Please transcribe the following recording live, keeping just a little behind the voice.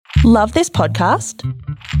Love this podcast?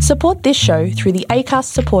 Support this show through the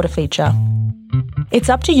Acast supporter feature. It's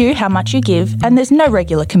up to you how much you give, and there's no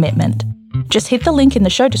regular commitment. Just hit the link in the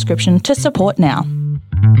show description to support now.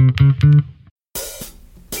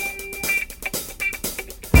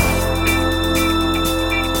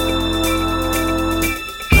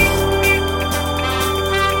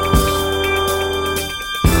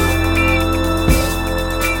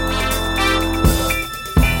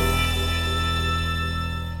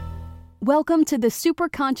 Welcome to the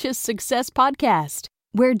Superconscious Success Podcast,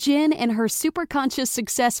 where Jen and her Superconscious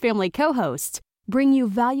Success family co-hosts bring you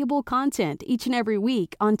valuable content each and every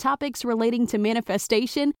week on topics relating to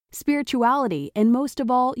manifestation, spirituality, and most of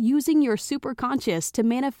all, using your superconscious to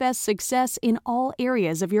manifest success in all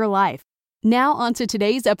areas of your life. Now on to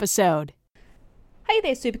today's episode. Hey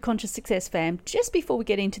there, Superconscious Success fam. Just before we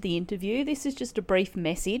get into the interview, this is just a brief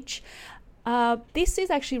message. This is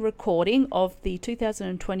actually a recording of the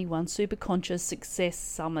 2021 Superconscious Success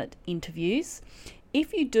Summit interviews.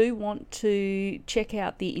 If you do want to check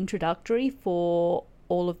out the introductory for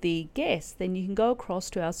all of the guests, then you can go across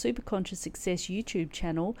to our Superconscious Success YouTube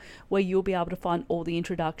channel where you'll be able to find all the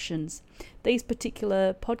introductions. These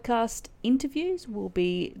particular podcast interviews will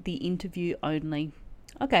be the interview only.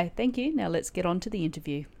 Okay, thank you. Now let's get on to the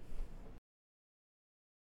interview.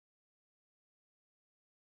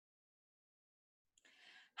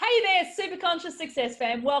 Hey there, Superconscious Success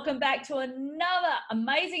fam. Welcome back to another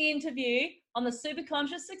amazing interview on the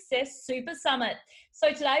Superconscious Success Super Summit.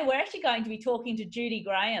 So today we're actually going to be talking to Judy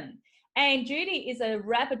Graham. And Judy is a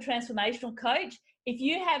rapid transformational coach. If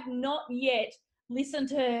you have not yet listened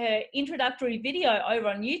to her introductory video over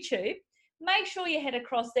on YouTube, make sure you head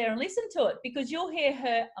across there and listen to it, because you'll hear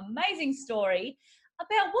her amazing story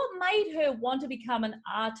about what made her want to become an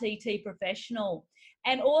RTT professional,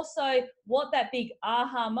 and also what that big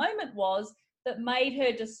aha moment was that made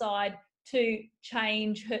her decide to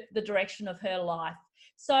change the direction of her life.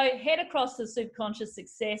 So head across to the Superconscious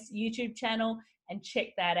Success YouTube channel and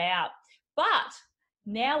check that out. But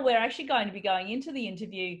now we're actually going to be going into the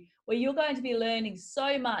interview where you're going to be learning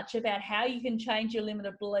so much about how you can change your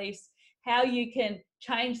limited beliefs, how you can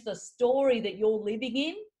change the story that you're living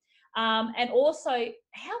in, and also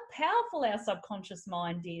how powerful our subconscious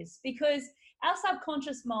mind is, because our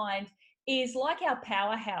subconscious mind is like our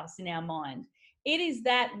powerhouse in our mind. It is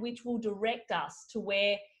that which will direct us to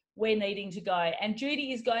where we're needing to go. And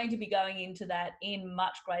Judy is going to be going into that in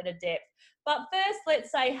much greater depth. But first,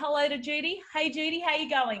 let's say hello to Judy. Hey, Judy, how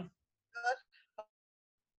you going?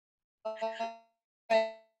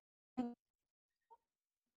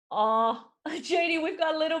 Oh, Judy, we've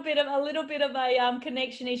got a little bit of a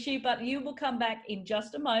connection issue, but you will come back in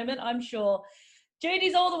just a moment, I'm sure.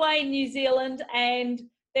 Judy's all the way in New Zealand, and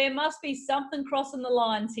there must be something crossing the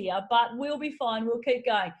lines here, but we'll be fine. We'll keep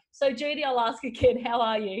going. So, Judy, I'll ask again, how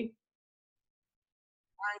are you?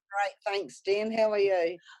 I'm great, thanks, Jen. How are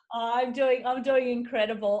you? I'm doing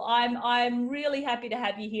incredible. I'm really happy to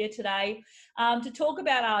have you here today to talk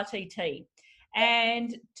about RTT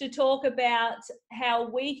and to talk about how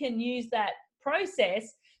we can use that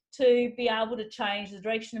process to be able to change the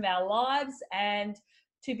direction of our lives and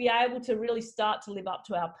to be able to really start to live up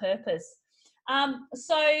to our purpose.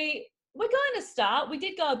 So we're going to start. We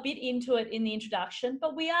did go a bit into it in the introduction,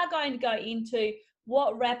 but we are going to go into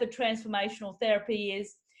what rapid transformational therapy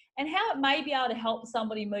is and how it may be able to help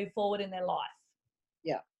somebody move forward in their life.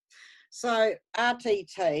 Yeah. So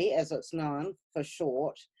RTT, as it's known for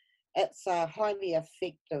short, it's a highly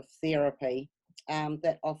effective therapy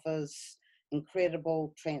that offers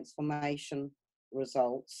incredible transformation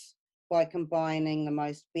results by combining the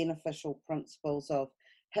most beneficial principles of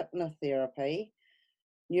hypnotherapy,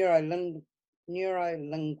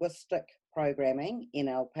 neuro-linguistic programming,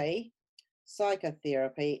 NLP,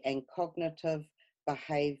 psychotherapy, and cognitive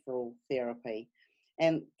behavioral therapy.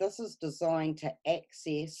 And this is designed to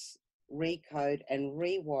access, recode, and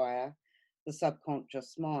rewire the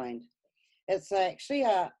subconscious mind. It's actually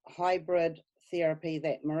a hybrid therapy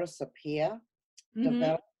that Marissa Peer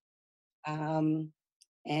developed.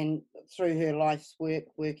 And through her life's work,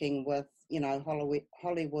 working with,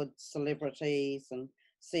 Hollywood celebrities and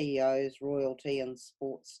CEOs, royalty and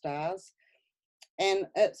sports stars. And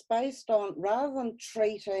it's based on, rather than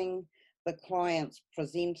treating the client's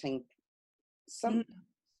presenting symptoms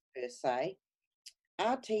per se,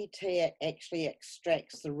 RTT actually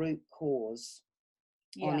extracts the root cause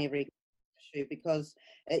on every issue, because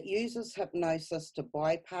it uses hypnosis to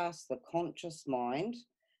bypass the conscious mind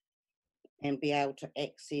and be able to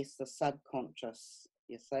access the subconscious,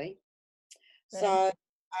 you see. So,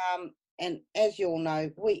 and as you all know,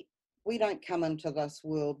 we don't come into this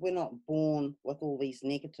world, we're not born with all these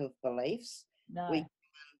negative beliefs. No. We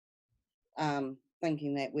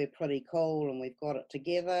thinking that we're pretty cool and we've got it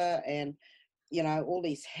together, and all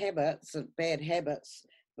these habits and bad habits,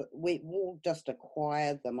 but we will just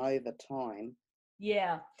acquire them over time.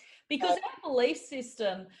 Yeah, because our belief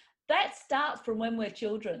system, that starts from when we're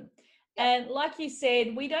children. Yep. And like you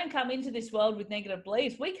said, we don't come into this world with negative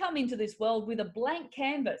beliefs. We come into this world with a blank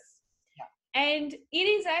canvas. Yep. And it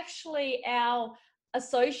is actually our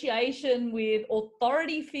association with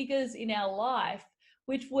authority figures in our life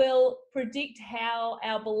which will predict how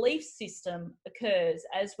our belief system occurs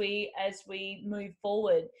as we move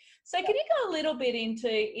forward. So can you go a little bit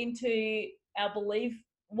into our belief,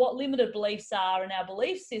 what limited beliefs are in our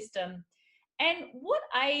belief system, and what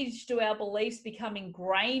age do our beliefs become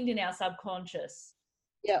ingrained in our subconscious?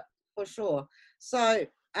 Yeah, for sure. So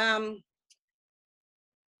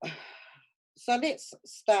so let's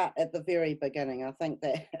start at the very beginning. I think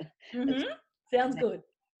that Sounds good.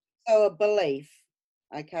 So a belief,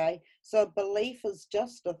 okay? So a belief is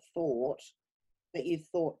just a thought that you've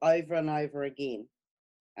thought over and over again,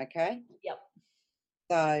 okay? Yep.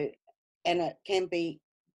 So, and it can be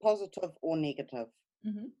positive or negative.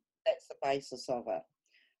 Mm-hmm. That's the basis of it,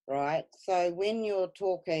 right? So when you're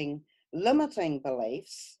talking limiting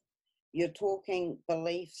beliefs, you're talking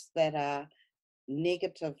beliefs that are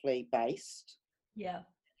negatively based, Yeah.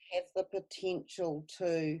 have the potential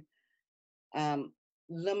to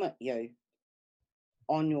limit you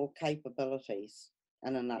on your capabilities,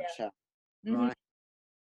 in a nutshell, Mm-hmm. right?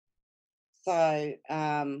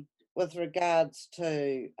 So with regards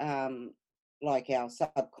to like our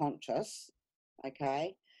subconscious,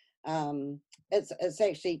 okay, it's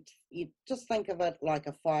actually, you just think of it like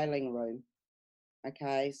a filing room,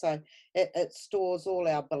 okay? So it stores all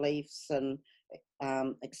our beliefs and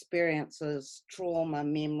experiences, trauma,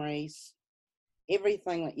 memories,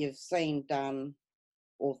 everything that you've seen, done,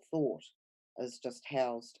 or thought is just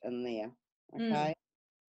housed in there, okay?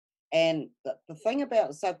 And the thing about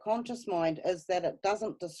the subconscious mind is that it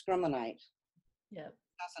doesn't discriminate. Yeah.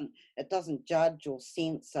 It doesn't judge or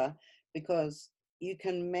censor, because you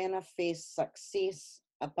can manifest success,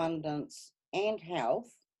 abundance, and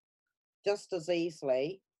health just as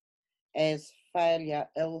easily as failure,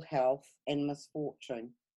 ill health, and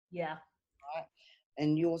misfortune. Yeah. Right?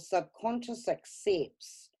 And your subconscious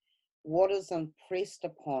accepts what is impressed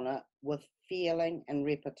upon it with feeling and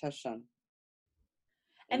repetition.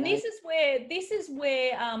 And this is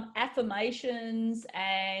where affirmations,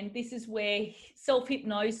 and this is where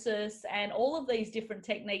self-hypnosis and all of these different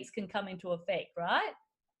techniques can come into effect, right?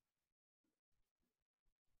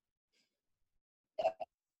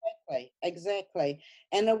 Exactly.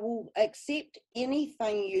 And it will accept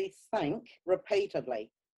anything you think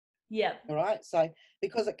repeatedly. Yeah. All right. So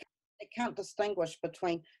because it can't distinguish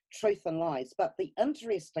between truth and lies. But the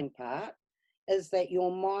interesting part is that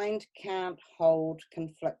your mind can't hold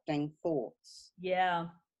conflicting thoughts. Yeah.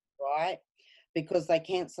 Right? Because they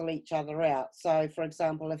cancel each other out. So, for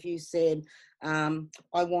example, if you said, I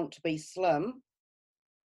want to be slim,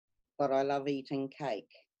 but I love eating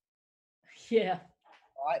cake. Yeah.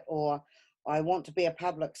 Right? Or I want to be a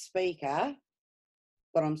public speaker,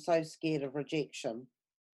 but I'm so scared of rejection.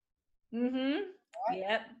 Mm-hmm. Right?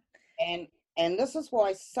 Yep. And this is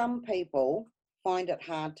why some people find it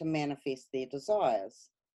hard to manifest their desires.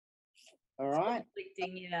 All right?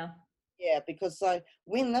 Conflicting, yeah. Yeah, because so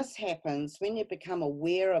when this happens, when you become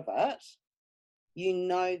aware of it, you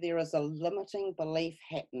know there is a limiting belief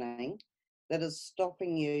happening that is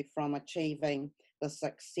stopping you from achieving the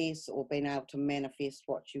success or being able to manifest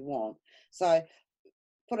what you want. So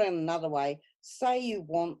put it another way, say you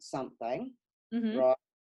want something, right?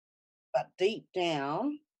 But deep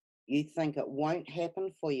down, you think it won't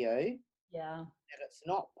happen for you, Yeah. that it's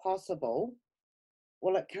not possible.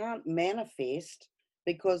 Well, it can't manifest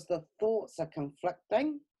because the thoughts are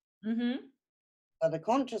conflicting. So the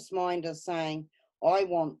conscious mind is saying, I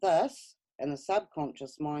want this, and the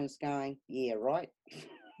subconscious mind's going, yeah, right.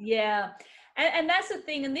 Yeah. And that's the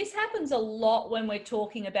thing. And this happens a lot when we're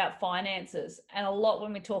talking about finances, and a lot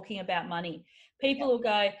when we're talking about money. People will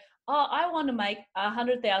go, oh, I want to make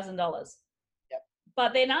 $100,000. Yep.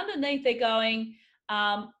 But then underneath they're going,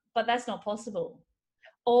 but that's not possible.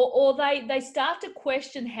 Or they start to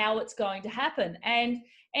question how it's going to happen. And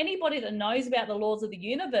anybody that knows about the laws of the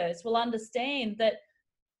universe will understand that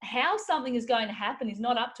how something is going to happen is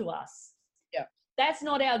not up to us. Yeah. That's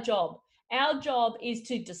not our job. Our job is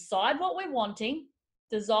to decide what we're wanting,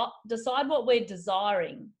 decide what we're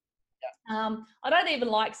desiring. Yeah. I don't even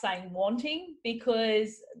like saying wanting,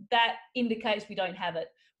 because that indicates we don't have it.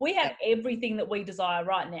 We have everything that we desire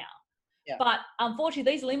right now. Yeah. But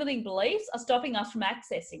unfortunately, these limiting beliefs are stopping us from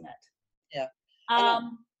accessing it. Yeah.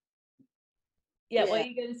 Yeah, what are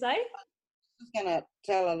you going to say? I was going to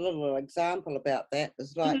tell a little example about that.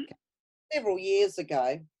 It's like several years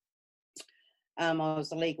ago, I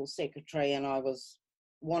was a legal secretary and I was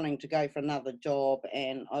wanting to go for another job,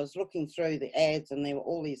 and I was looking through the ads, and there were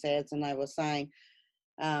all these ads, and they were saying,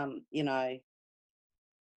 you know, I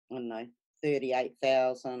don't know,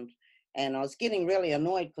 38,000, and I was getting really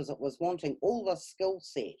annoyed because it was wanting all the skill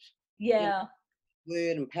set, Yeah.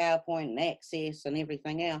 Word and PowerPoint and Access and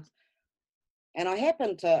everything else. And I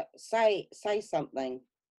happened to say something,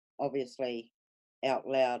 obviously, out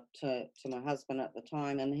loud to my husband at the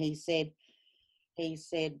time, and he said,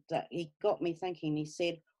 he got me thinking. He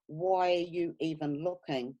said, "Why are you even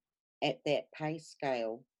looking at that pay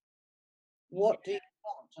scale? What do you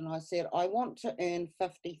want?" And I said, "I want to earn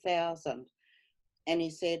 50,000." And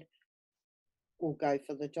he said, "We'll go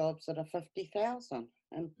for the jobs that are 50,000."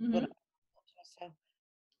 And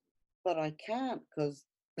but I can't, because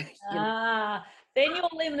then your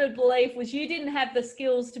limited belief was you didn't have the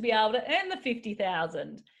skills to be able to earn the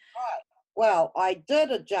 50,000. Right. Well, I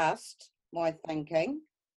did adjust my thinking,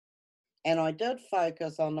 and I did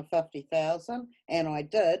focus on the 50,000, and I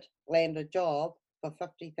did land a job for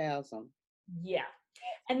 50,000. Yeah.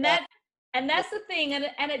 And that's the thing,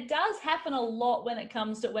 and it does happen a lot when it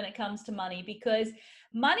comes to money, because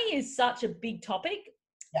money is such a big topic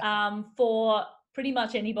for pretty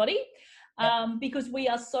much anybody, because we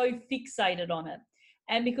are so fixated on it.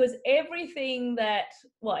 And because everything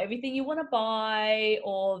you want to buy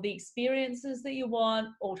or the experiences that you want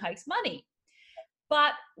all takes money.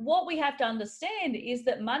 But what we have to understand is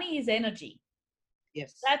that money is energy.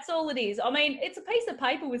 Yes. That's all it is. I mean, it's a piece of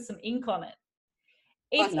paper with some ink on it.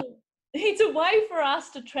 It's a way for us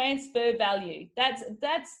to transfer value. That's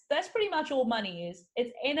pretty much all money is.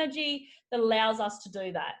 It's energy that allows us to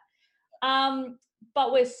do that.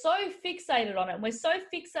 But we're so fixated on it. We're so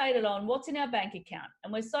fixated on what's in our bank account,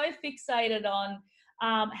 and we're so fixated on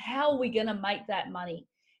how we're going to make that money.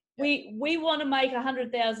 We want to make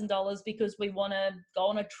 $100,000 because we want to go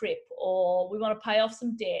on a trip, or we want to pay off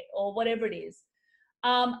some debt, or whatever it is.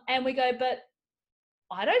 And we go, but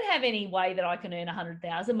I don't have any way that I can earn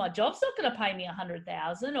 100,000. My job's not going to pay me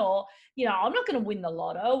 100,000, or, I'm not going to win the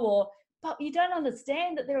lotto, but you don't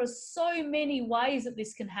understand that there are so many ways that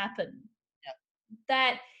this can happen.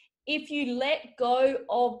 That if you let go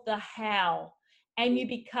of the how and you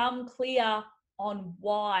become clear on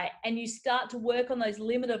why, and you start to work on those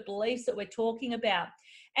limited beliefs that we're talking about.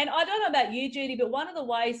 And I don't know about you, Judy, but one of the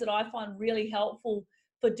ways that I find really helpful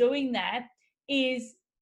for doing that is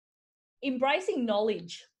embracing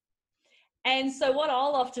knowledge. And so what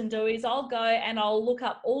I'll often do is I'll go and I'll look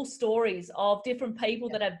up all stories of different people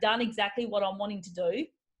that have done exactly what I'm wanting to do.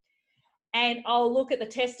 And I'll look at the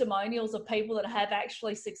testimonials of people that have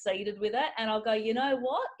actually succeeded with it. And I'll go, you know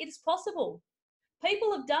what? It's possible.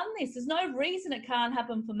 People have done this. There's no reason it can't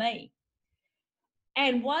happen for me.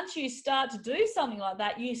 And once you start to do something like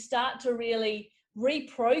that, you start to really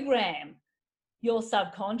reprogram your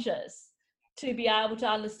subconscious to be able to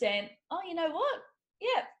understand, oh, you know what?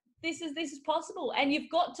 Yeah, this is possible. And you've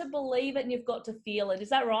got to believe it and you've got to feel it. Is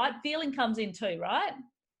that right? Feeling comes in too, right?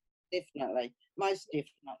 Definitely. Most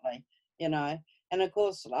definitely. And of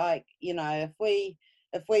course, like, if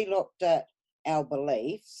we looked at our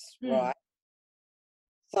beliefs, right?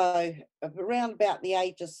 So around about the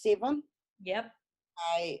age of 7,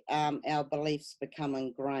 our beliefs become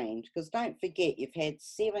ingrained, because don't forget, you've had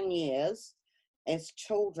 7 years as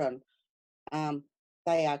children.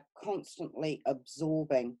 They are constantly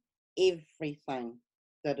absorbing everything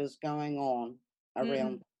that is going on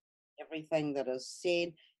around, everything that is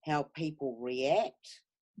said, how people react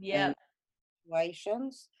in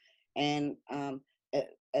situations, and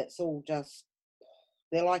it's all just,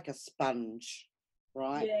 they're like a sponge,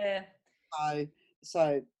 right? Yeah.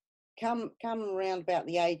 So come around about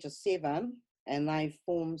the age of 7, and they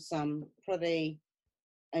form some pretty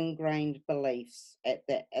ingrained beliefs at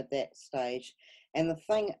that stage. And the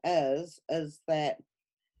thing is that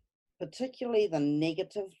particularly the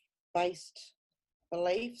negative based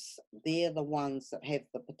beliefs, they're the ones that have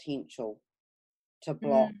the potential to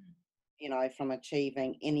block from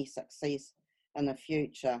achieving any success in the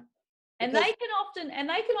future. And they can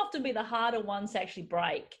often be the harder ones to actually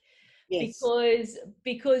break. Yes.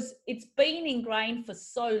 Because it's been ingrained for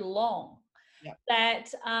so long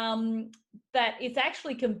that it's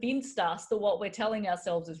actually convinced us that what we're telling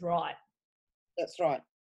ourselves is right. That's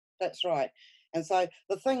right. And so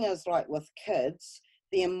the thing is, like with kids,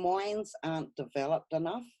 their minds aren't developed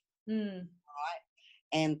enough, right?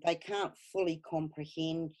 And they can't fully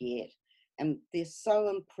comprehend yet and they're so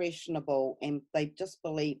impressionable, and they just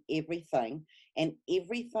believe everything, and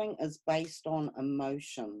everything is based on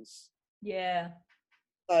emotions. Yeah.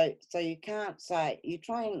 So you can't say, you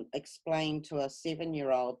try and explain to a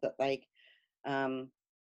 7-year-old that they, that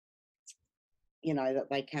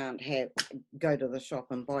they can't go to the shop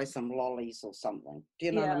and buy some lollies or something. Do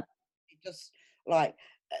you know what I mean? Just like,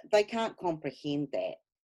 they can't comprehend that,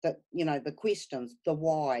 the questions, the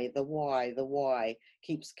why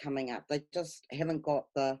keeps coming up. They just haven't got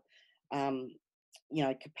the,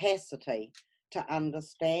 capacity to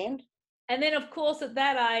understand. And then, of course, at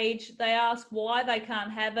that age, they ask why they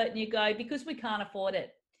can't have it, and you go, because we can't afford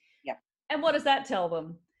it. Yeah. And what does that tell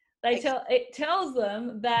them? It tells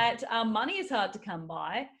them that money is hard to come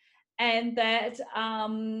by, and that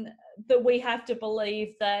that we have to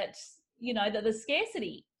believe that, that there's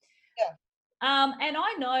scarcity. Yeah. And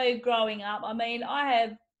I know growing up, I mean, I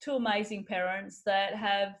have two amazing parents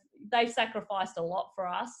that they've sacrificed a lot for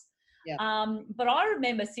us. Yeah. But I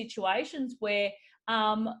remember situations where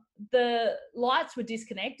the lights were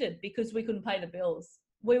disconnected because we couldn't pay the bills.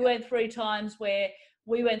 We went through times where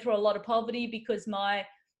we went through a lot of poverty because my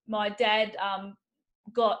dad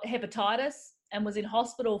got hepatitis and was in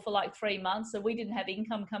hospital for like 3 months, so we didn't have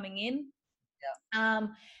income coming in. Yeah.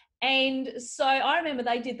 And so I remember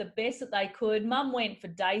they did the best that they could. Mum went for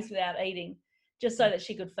days without eating just so that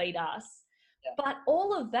she could feed us. Yeah. But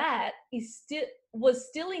all of that was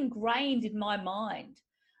still ingrained in my mind.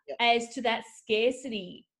 Yeah. As to that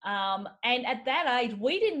scarcity. And at that age,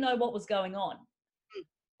 we didn't know what was going on.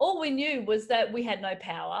 All we knew was that we had no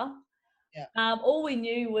power. Yeah. All we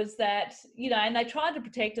knew was that, and they tried to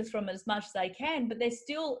protect us from it as much as they can, but there's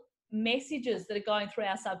still messages that are going through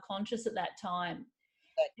our subconscious at that time.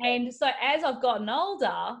 Okay. And so as I've gotten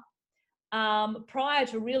older, prior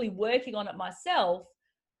to really working on it myself,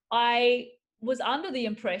 I was under the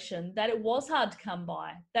impression that it was hard to come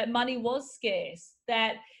by, that money was scarce,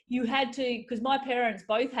 that you had to, because my parents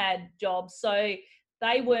both had jobs, so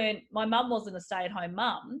my mum wasn't a stay-at-home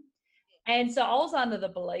mum. And so I was under the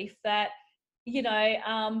belief that,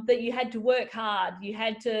 that you had to work hard, you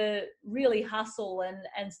had to really hustle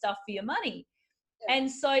and stuff for your money. Yeah.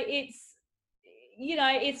 And so it's,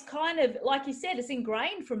 it's kind of, like you said, it's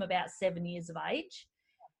ingrained from about 7 years of age.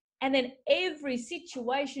 And then every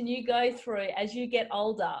situation you go through as you get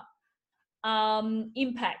older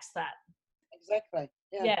impacts that. Exactly.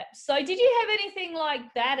 Yeah. So did you have anything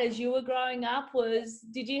like that as you were growing up?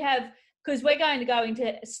 Did you have, because we're going to go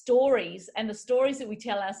into stories and the stories that we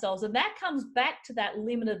tell ourselves, and that comes back to that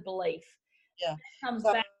limited belief. Yeah. That comes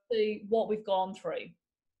back to what we've gone through.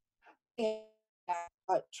 Yeah.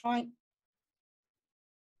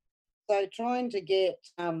 Trying to get,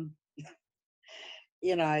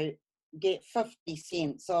 get 50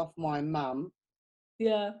 cents off my mum.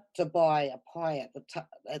 Yeah. To buy a pie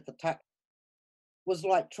at the tuck was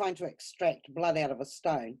like trying to extract blood out of a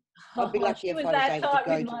stone. I'd be lucky if I was able to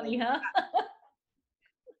go to money, huh?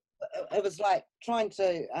 It was like trying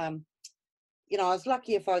to, I was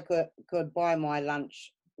lucky if I could buy my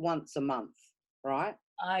lunch once a month, right?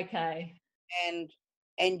 Okay. And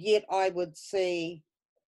yet I would see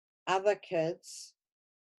other kids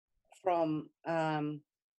from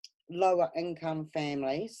lower income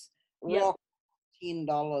families rock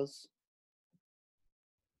 $10.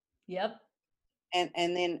 Yep. And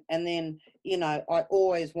then I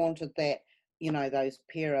always wanted that, those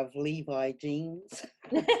pair of Levi jeans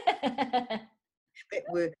that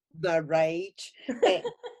were the rage. This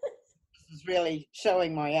is really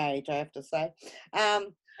showing my age, I have to say.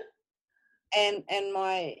 And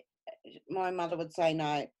my mother would say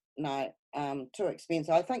no, too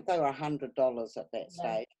expensive. I think they were $100 at that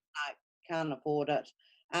stage. I can't afford it.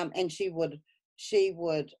 And she would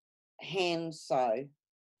hand sew.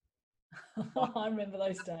 I remember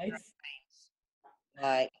those days.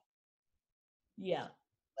 Like, yeah.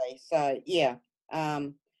 So yeah,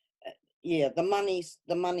 the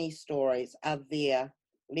money stories are there,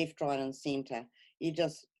 left, right, and centre. You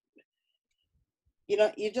just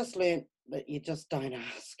learn that you just don't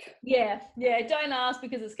ask. Yeah, don't ask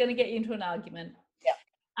because it's going to get you into an argument.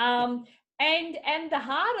 Yeah. And the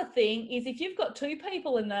harder thing is if you've got two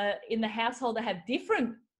people in the household that have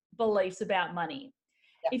different beliefs about money.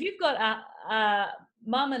 Yeah. If you've got a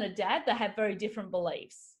mum and a dad that have very different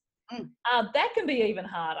beliefs, that can be even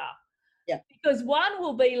harder. Yeah. Because one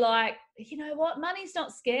will be like, you know what, money's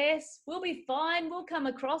not scarce. We'll be fine. We'll come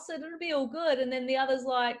across it. It'll be all good. And then the other's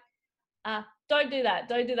like, don't do that.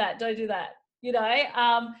 Don't do that. Don't do that.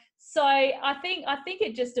 So I think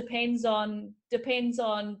it just depends on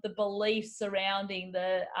the beliefs surrounding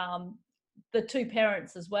the two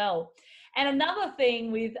parents as well. And another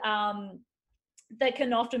thing with that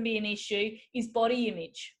can often be an issue is body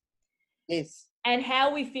image. Yes. And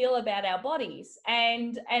how we feel about our bodies.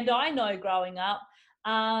 And I know growing up,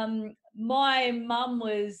 my mum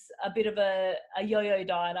was a bit of a yo-yo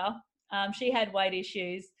dieter. She had weight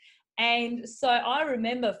issues. And so I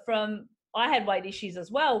remember I had weight issues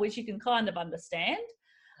as well, which you can kind of understand.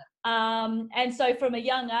 And so from a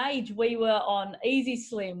young age, we were on Easy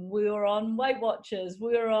Slim, we were on Weight Watchers,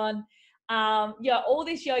 we were on, all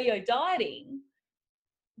this yo-yo dieting,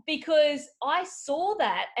 because I saw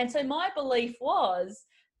that. And so my belief was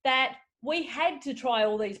that we had to try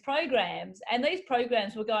all these programs, and these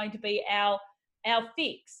programs were going to be our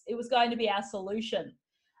fix. It was going to be our solution.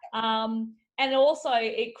 And also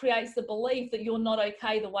it creates the belief that you're not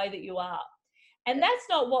okay the way that you are. And that's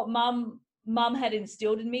not what mum had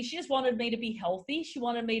instilled in me. She just wanted me to be healthy. She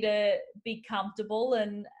wanted me to be comfortable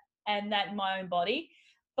and that in my own body.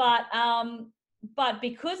 But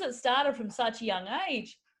because it started from such a young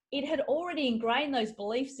age, it had already ingrained those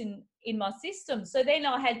beliefs in my system. So then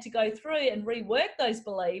I had to go through and rework those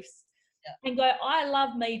beliefs and go, I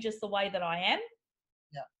love me just the way that I am.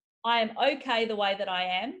 Yeah. I am okay the way that I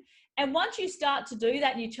am. And once you start to do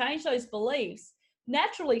that and you change those beliefs,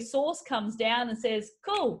 naturally Source comes down and says,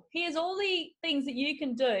 cool, here's all the things that you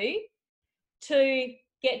can do to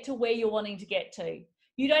get to where you're wanting to get to.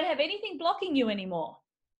 You don't have anything blocking you anymore.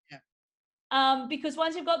 Because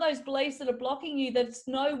once you've got those beliefs that are blocking you, there's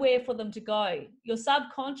nowhere for them to go. Your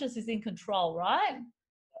subconscious is in control, right?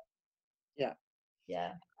 Yeah.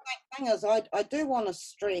 Yeah. The thing is, I do want to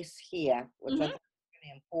stress here, which I think is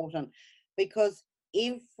really important, because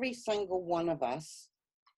every single one of us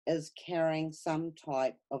is carrying some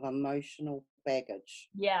type of emotional baggage.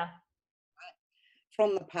 Yeah.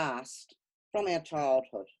 From the past, from our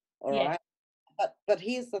childhood, all right? But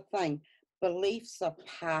here's the thing. Beliefs are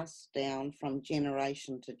passed down from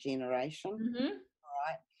generation to generation,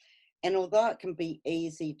 right? And although it can be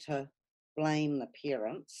easy to blame the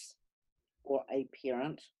parents or a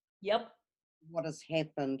parent, what has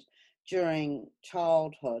happened during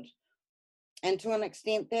childhood, and to an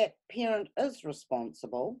extent that parent is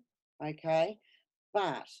responsible, okay?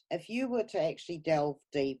 But if you were to actually delve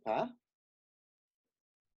deeper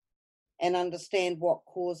and understand what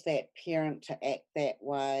caused that parent to act that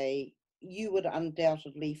way, you would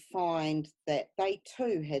undoubtedly find that they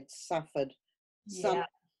too had suffered some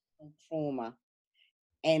trauma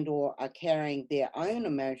and or are carrying their own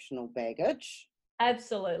emotional baggage.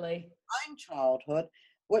 Absolutely. Own childhood,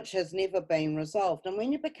 which has never been resolved. And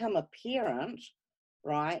when you become a parent,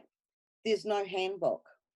 right, there's no handbook.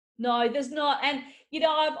 No, there's not. And,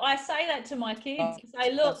 I say that to my kids. I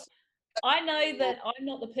say, look, I know that I'm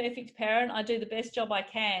not the perfect parent. I do the best job I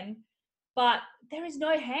can, but there is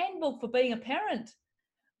no handbook for being a parent.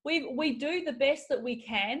 We do the best that we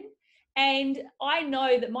can. And I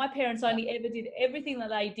know that my parents only ever did everything that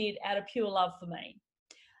they did out of pure love for me.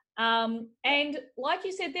 And like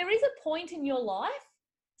you said, there is a point in your life,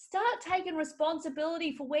 start taking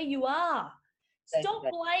responsibility for where you are. Stop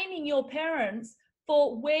blaming your parents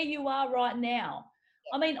for where you are right now.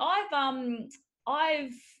 I mean, I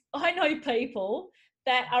know people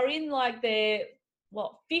that are in like their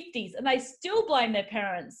 50s and they still blame their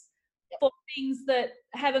parents for things that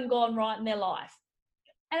haven't gone right in their life.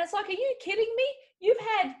 And it's like, are you kidding me? You've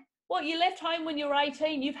had you left home when you were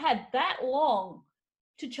 18. You've had that long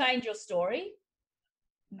to change your story,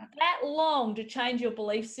 that long to change your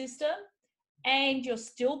belief system, and you're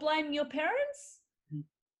still blaming your parents.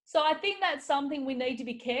 So I think that's something we need to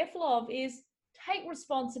be careful of, is take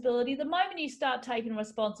responsibility. The moment you start taking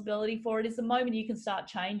responsibility for it is the moment you can start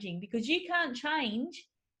changing, because you can't change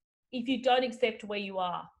if you don't accept where you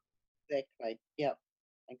are. Exactly. Yep.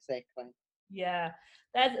 Exactly. Yeah,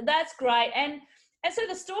 that's great. And so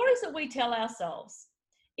the stories that we tell ourselves,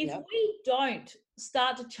 if we don't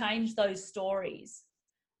start to change those stories,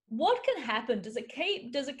 what can happen? Does it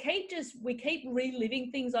keep we keep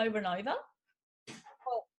reliving things over and over?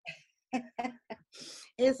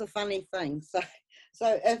 Here's a funny thing.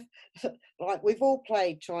 So if, like, we've all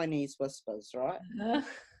played Chinese whispers, right? Okay.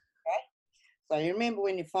 So you remember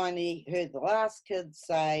when you finally heard the last kid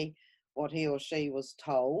say what he or she was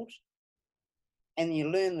told, and you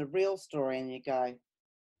learn the real story and you go, are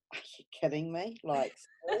you kidding me? Like,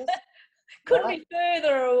 couldn't be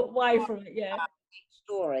further away from it. Yeah.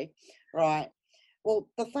 Story, right? Well,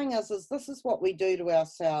 the thing is this is what we do to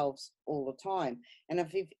ourselves all the time. And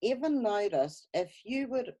if you've ever noticed, if you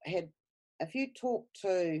talk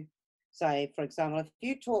to, say, for example, if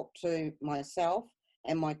you talk to myself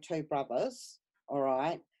and my two brothers, all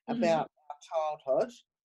right, about our childhood,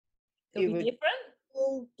 It'll be different.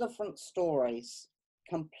 All different stories,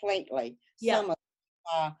 completely. Yeah. Some are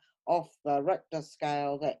far off the Richter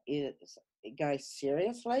scale that it goes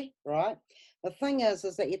seriously, right? The thing is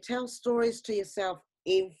that you tell stories to yourself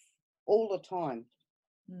all the time,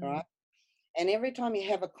 right? And every time you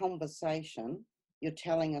have a conversation, you're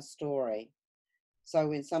telling a story. So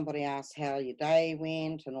when somebody asks how your day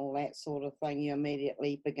went and all that sort of thing, you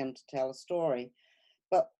immediately begin to tell a story.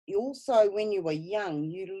 But you also, when you were young,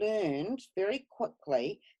 you learned very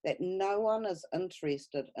quickly that no one is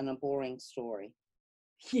interested in a boring story.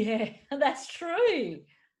 Yeah, that's true.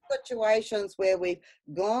 Situations where we've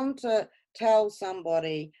gone to tell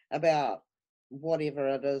somebody about whatever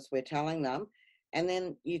it is we're telling them, and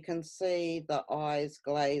then you can see the eyes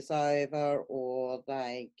glaze over or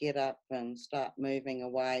they get up and start moving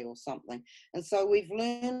away or something. And so we've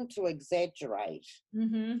learned to exaggerate,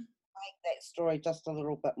 make that story just a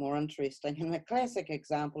little bit more interesting. And the classic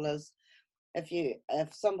example is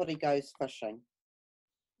if somebody goes fishing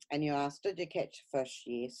and you ask, did you catch a fish?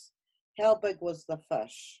 Yes. How big was the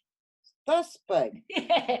fish? This big.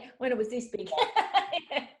 Yeah, when it was this big.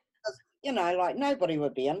 You know, like nobody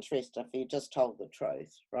would be interested if you just told the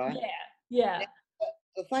truth, right? Yeah.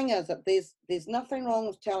 The thing is that there's nothing wrong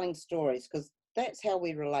with telling stories, because that's how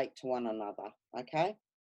we relate to one another, okay?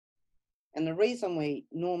 And the reason we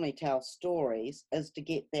normally tell stories is to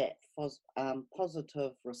get that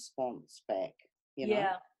positive response back, you know,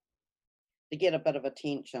 to get a bit of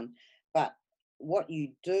attention. But what you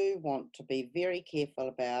do want to be very careful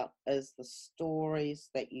about is the stories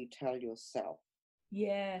that you tell yourself.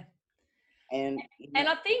 Yeah. And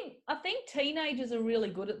I think teenagers are really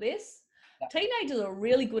good at this. Teenagers are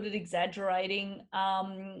really good at exaggerating.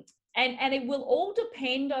 And it will all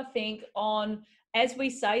depend, I think, on, as we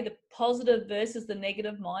say, the positive versus the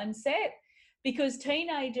negative mindset. Because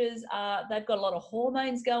teenagers they've got a lot of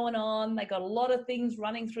hormones going on, they've got a lot of things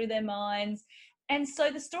running through their minds. And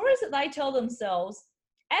so the stories that they tell themselves,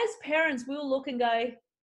 as parents, we'll look and go,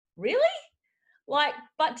 really? Like,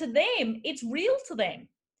 but to them, it's real to them.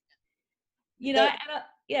 You know,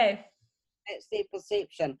 yeah. That's their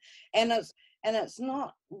perception. And it's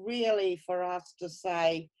not really for us to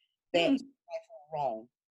say that's wrong.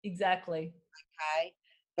 Exactly.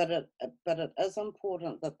 Okay. But it is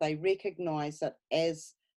important that they recognize it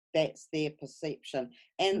as that's their perception.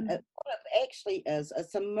 And what it actually is,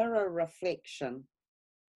 it's a mirror reflection.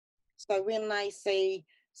 So when they see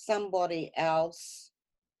somebody else,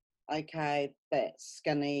 okay, that's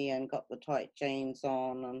skinny and got the tight jeans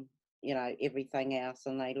on and, you know, everything else,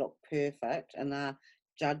 and they look perfect and they're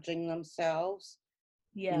judging themselves,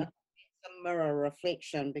 Yeah. you know, it's a mirror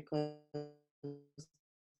reflection, because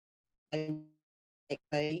they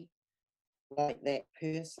be like that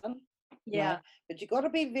person. You know? But you've got to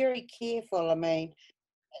be very careful. I mean,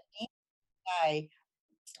 at the end of the day,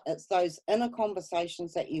 it's those inner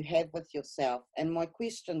conversations that you have with yourself. And my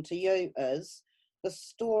question to you is, the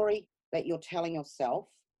story that you're telling yourself,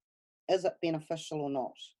 is it beneficial or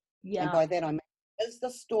not? Yeah. And by that I mean, is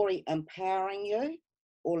the story empowering you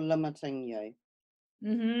or limiting you?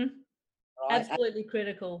 Right? Absolutely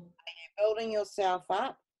critical. Are you building yourself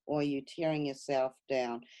up or are you tearing yourself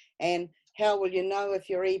down? And how will you know if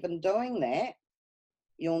you're even doing that?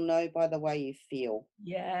 You'll know by the way you feel.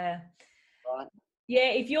 Yeah. Right.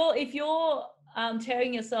 Yeah. If you're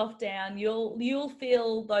tearing yourself down, you'll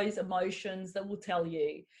feel those emotions that will tell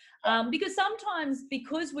you. Because sometimes,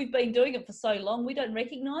 because we've been doing it for so long, we don't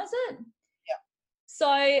recognize it. Yeah.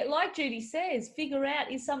 So, like Judy says, figure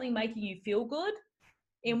out, is something making you feel good?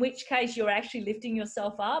 In which case you're actually lifting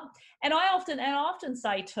yourself up. And I often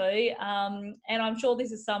say too, and I'm sure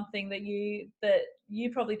this is something that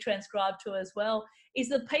you probably transcribe to as well, is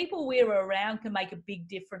the people we're around can make a big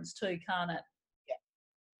difference too, can't it?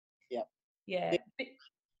 Yeah.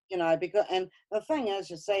 You know, because, and the thing is,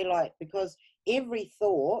 you see, like, because every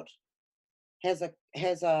thought has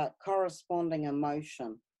a corresponding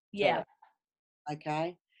emotion to it.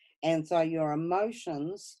 Okay. And so your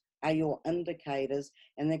emotions are your indicators,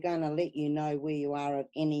 and they're going to let you know where you are at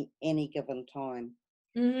any given time.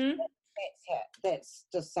 That's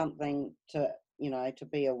just something to, you know, to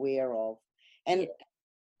be aware of. And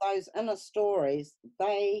those inner stories,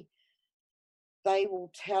 they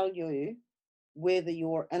will tell you whether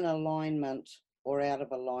you're in alignment or out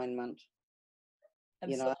of alignment.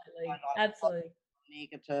 Absolutely. You know, Absolutely.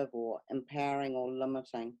 Negative or empowering or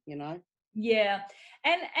limiting, you know? Yeah.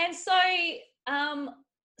 And so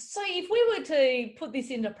so if we were to put this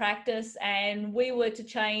into practice and we were to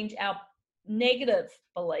change our negative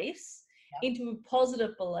beliefs into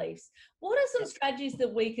positive beliefs, what are some strategies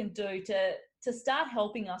that we can do to start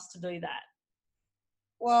helping us to do that?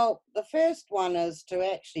 Well, the first one is to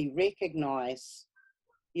actually recognize,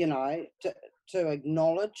 you know, to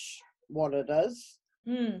acknowledge what it is,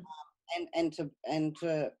 and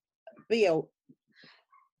to be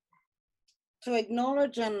to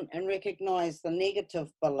acknowledge and recognize the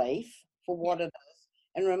negative belief for what it is,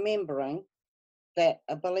 and remembering that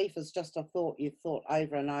a belief is just a thought you've thought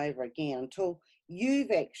over and over again until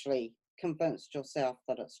you've actually convinced yourself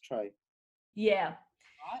that it's true. Yeah.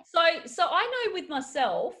 Right? So I know with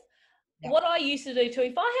myself, what I used to do too,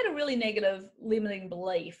 if I had a really negative limiting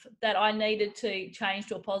belief that I needed to change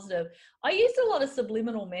to a positive, I used a lot of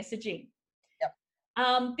subliminal messaging.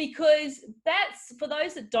 Because that's, for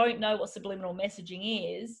those that don't know what subliminal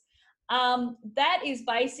messaging is, that is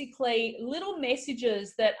basically little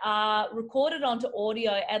messages that are recorded onto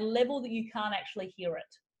audio at a level that you can't actually hear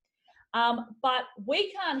it. But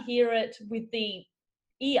we can't hear it with the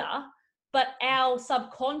ear, but our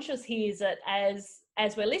subconscious hears it as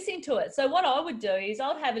we're listening to it. So what I would do is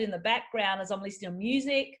I would have it in the background as I'm listening to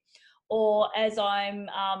music, or as I'm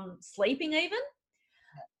sleeping even.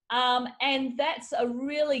 And that's a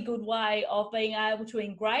really good way of being able to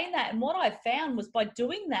ingrain that. And what I found was, by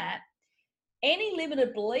doing that, any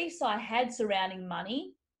limited beliefs I had surrounding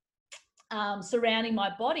money, surrounding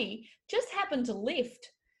my body, just happened to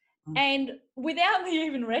lift. And without me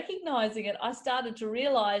even recognizing it, I started to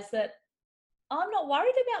realize that I'm not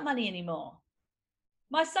worried about money anymore.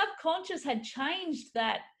 My subconscious had changed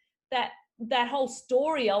that whole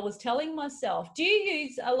story I was telling myself. Do you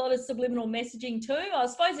use a lot of subliminal messaging too? I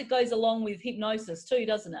suppose it goes along with hypnosis too,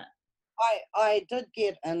 doesn't it? I did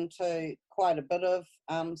get into quite a bit of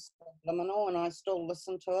subliminal, and I still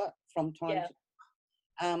listen to it from time to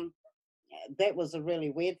time. That was a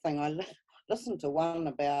really weird thing. I listened to one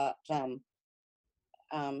about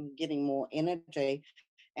getting more energy,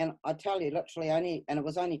 and I tell you, literally it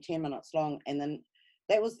was only 10 minutes long, and then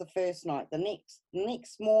that was the first night. The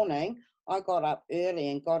next morning, I got up early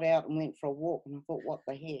and got out and went for a walk, and I thought, what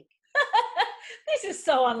the heck? This is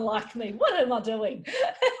so unlike me. What am I doing?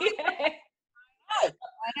 I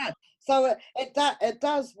know. So it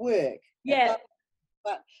does work. Yeah.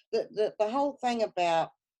 But the whole thing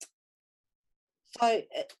about, so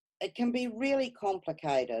it can be really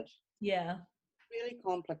complicated. Yeah. Really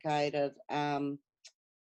complicated.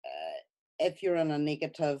 If you're in a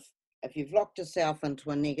negative, if you've locked yourself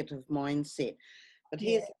into a negative mindset. But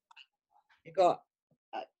here's, you've got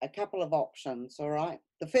a couple of options, all right?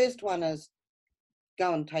 The first one is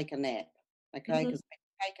go and take a nap, okay? Because when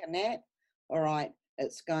you take a nap, all right,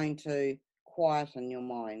 it's going to quieten your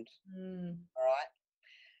mind, all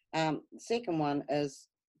right? The second one is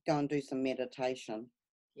go and do some meditation,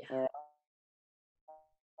 all right?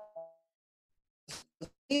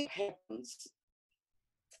 It happens.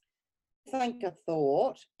 Think a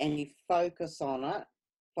thought and you focus on it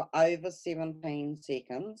for over 17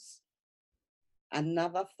 seconds.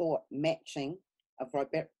 Another thought matching a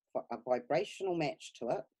vibrational match to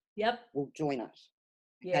it will join it.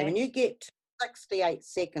 Okay, when you get to 68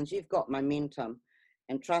 seconds, you've got momentum,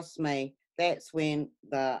 and trust me, that's when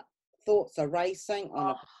the thoughts are racing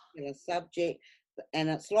on a particular subject, and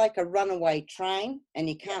it's like a runaway train, and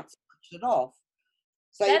you can't switch it off.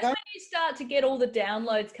 So that's when you start to get all the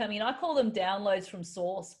downloads coming in. I call them downloads from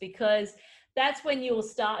source, because that's when you'll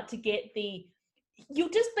start to get you'll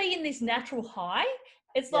just be in this natural high.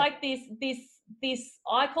 It's like this,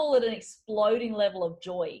 I call it an exploding level of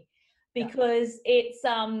joy, because it's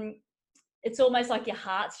almost like your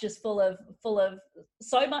heart's just full of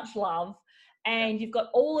so much love, and you've got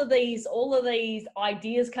all of these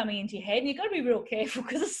ideas coming into your head, and you've got to be real careful,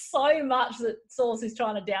 because there's so much that source is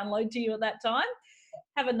trying to download to you at that time.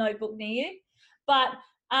 Have a notebook near you. But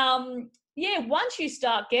once you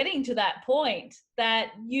start getting to that point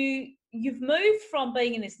that you've moved from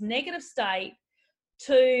being in this negative state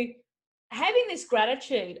to having this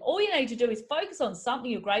gratitude, all you need to do is focus on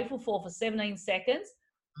something you're grateful for 17 seconds.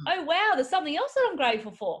 Oh, wow, there's something else that I'm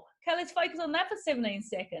grateful for. Okay, let's focus on that for 17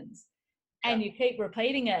 seconds. And you keep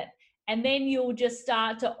repeating it. And then you'll just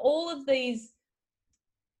start to, all of these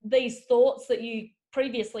thoughts that you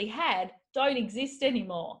previously had don't exist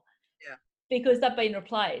anymore, because they've been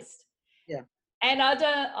replaced. And I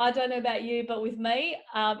don't know about you, but with me,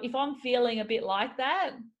 if I'm feeling a bit like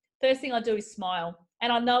that, first thing I do is smile.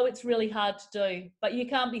 And I know it's really hard to do, but you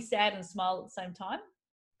can't be sad and smile at the same time.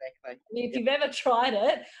 Exactly. If you've ever tried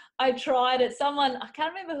it, I tried it. I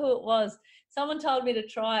can't remember who it was. Someone told me to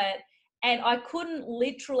try it, and I couldn't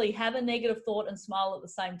literally have a negative thought and smile at the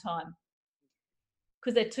same time,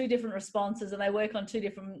 because they're two different responses and they work on two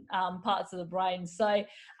different parts of the brain. So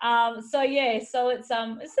it's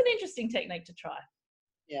an interesting technique to try.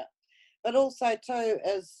 Yeah, but also too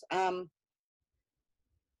is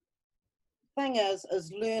thing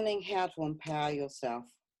is learning how to empower yourself.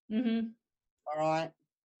 Mm-hmm. All right.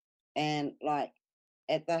 And like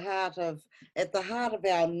at the heart of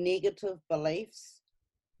our negative beliefs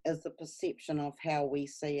is the perception of how we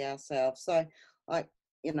see ourselves. So, like,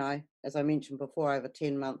 as I mentioned before, I have a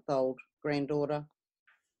 10-month-old granddaughter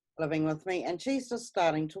living with me, and she's just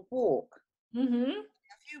starting to walk. Mm-hmm.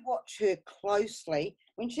 If you watch her closely,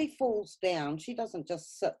 when she falls down, she doesn't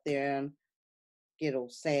just sit there and get all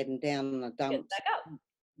sad and down in the Get dumps back up.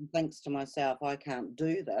 and thinks to myself, I can't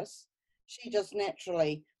do this. She just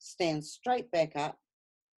naturally stands straight back up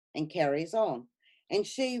and carries on. And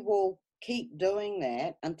she will keep doing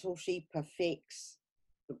that until she perfects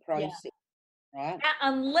the process, right?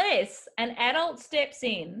 Unless an adult steps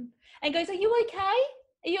in and goes, "Are you okay?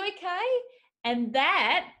 Are you okay?" And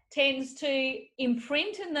that tends to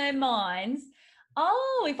imprint in their minds,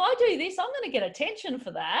 "Oh, if I do this, I'm going to get attention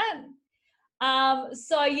for that."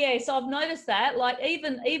 So I've noticed that, like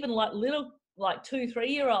even like little, like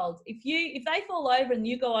 2-3-year-olds, if they fall over and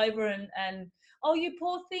you go over and "Oh, you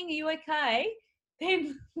poor thing, are you okay?"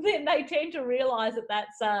 then they tend to realize that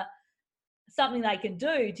that's something they can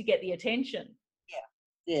do to get the attention.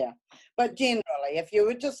 Yeah. But generally, if you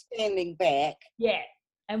were just standing back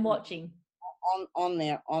And watching. on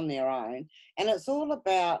their own, and it's all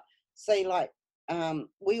about, see, like,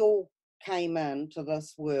 we all came into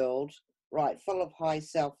this world, right, full of high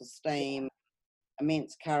self-esteem,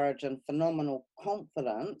 immense courage and phenomenal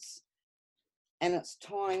confidence, and it's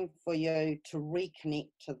time for you to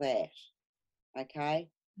reconnect to that. Okay.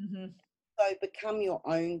 Mm-hmm. So become your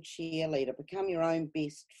own cheerleader, become your own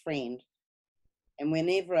best friend. And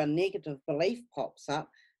whenever a negative belief pops up,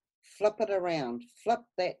 flip it around, flip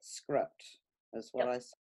that script, is what I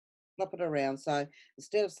say. Flip it around. So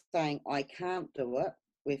instead of saying, I can't do it,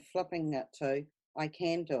 we're flipping it to, I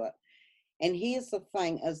can do it. And here's the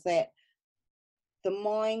thing, is that the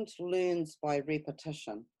mind learns by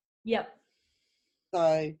repetition. Yep.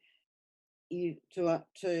 So you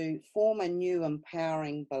to form a new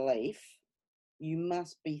empowering belief, you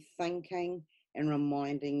must be thinking and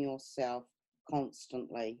reminding yourself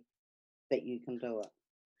constantly that you can do it.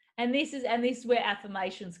 And this is where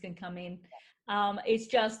affirmations can come in. It's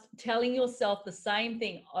just telling yourself the same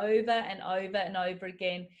thing over and over and over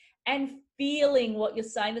again, and feeling what you're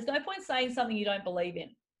saying. There's no point saying something you don't believe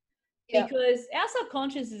in, because our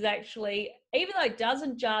subconscious is actually, even though it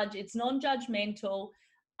doesn't judge, it's non-judgmental.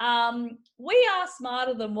 We are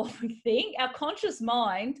smarter than what we think. Our conscious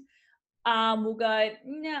mind will go,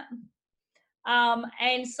 nah.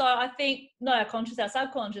 And so I think, no, our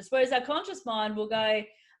subconscious, whereas our conscious mind will go,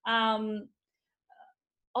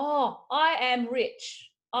 oh, I am rich,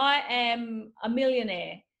 I am a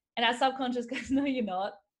millionaire. And our subconscious goes, no, you're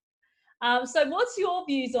not. So what's your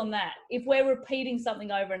views on that, if we're repeating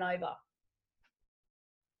something over and over?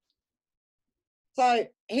 So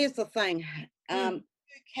here's the thing.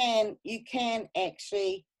 You can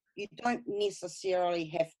actually, you don't necessarily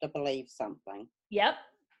have to believe something. Yep.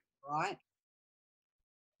 Right?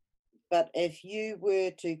 But if you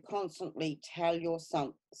were to constantly tell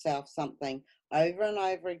yourself something over and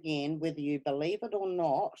over again, whether you believe it or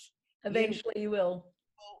not, eventually you will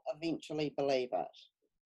eventually believe it.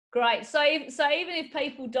 Great. So even if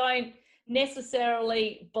people don't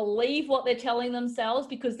necessarily believe what they're telling themselves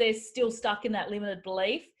because they're still stuck in that limited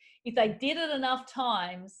belief, if they did it enough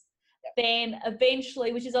times, then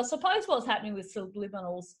eventually, which is I suppose what's happening with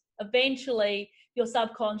subliminals, eventually your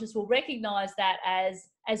subconscious will recognize that as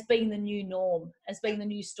being the new norm, as being the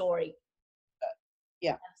new story.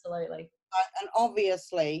 Yeah. Absolutely. And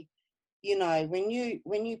obviously, when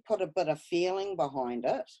you put a bit of feeling behind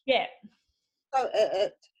it. Yeah.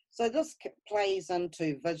 So this plays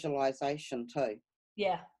into visualization too.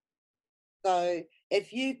 Yeah. So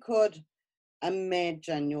if you could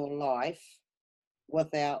imagine your life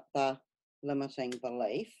without the limiting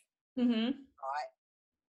belief, right?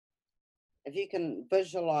 If you can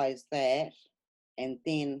visualize that and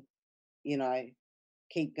then,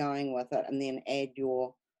 keep going with it, and then add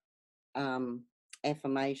your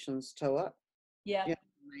affirmations to it. Yeah. Do you know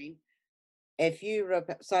what I mean? If you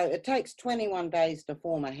so it takes 21 days to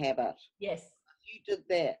form a habit. Yes. If you did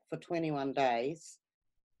that for 21 days,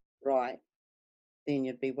 right, then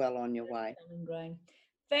you'd be well on your way.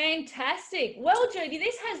 Fantastic. Well, Judy,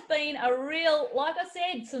 this has been a real, like I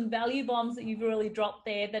said, some value bombs that you've really dropped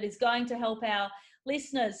there that is going to help our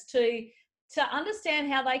listeners to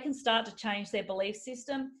understand how they can start to change their belief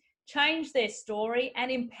system, change their story, and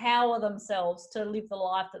empower themselves to live the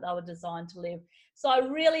life that they were designed to live. So I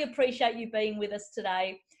really appreciate you being with us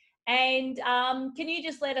today. And can you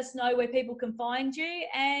just let us know where people can find you,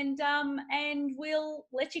 and we'll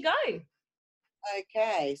let you go.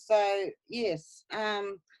 Okay, so yes,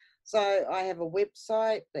 so I have a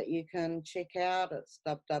website that you can check out. It's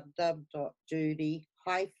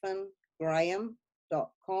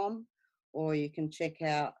www.judy-graham.com, or you can check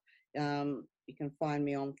out, you can find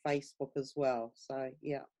me on Facebook as well. So,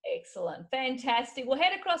 yeah. Excellent. Fantastic. Well,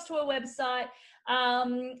 head across to our website,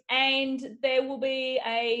 and there will be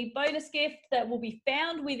a bonus gift that will be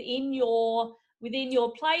found within your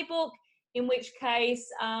playbook, in which case,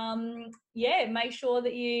 make sure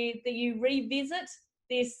that you revisit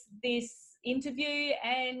this interview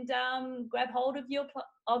and grab hold of your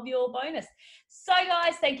bonus. So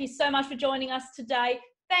guys, thank you so much for joining us today.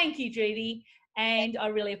 Thank you, Judy, and I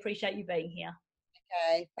really appreciate you being here.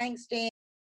 Okay, thanks, Dan.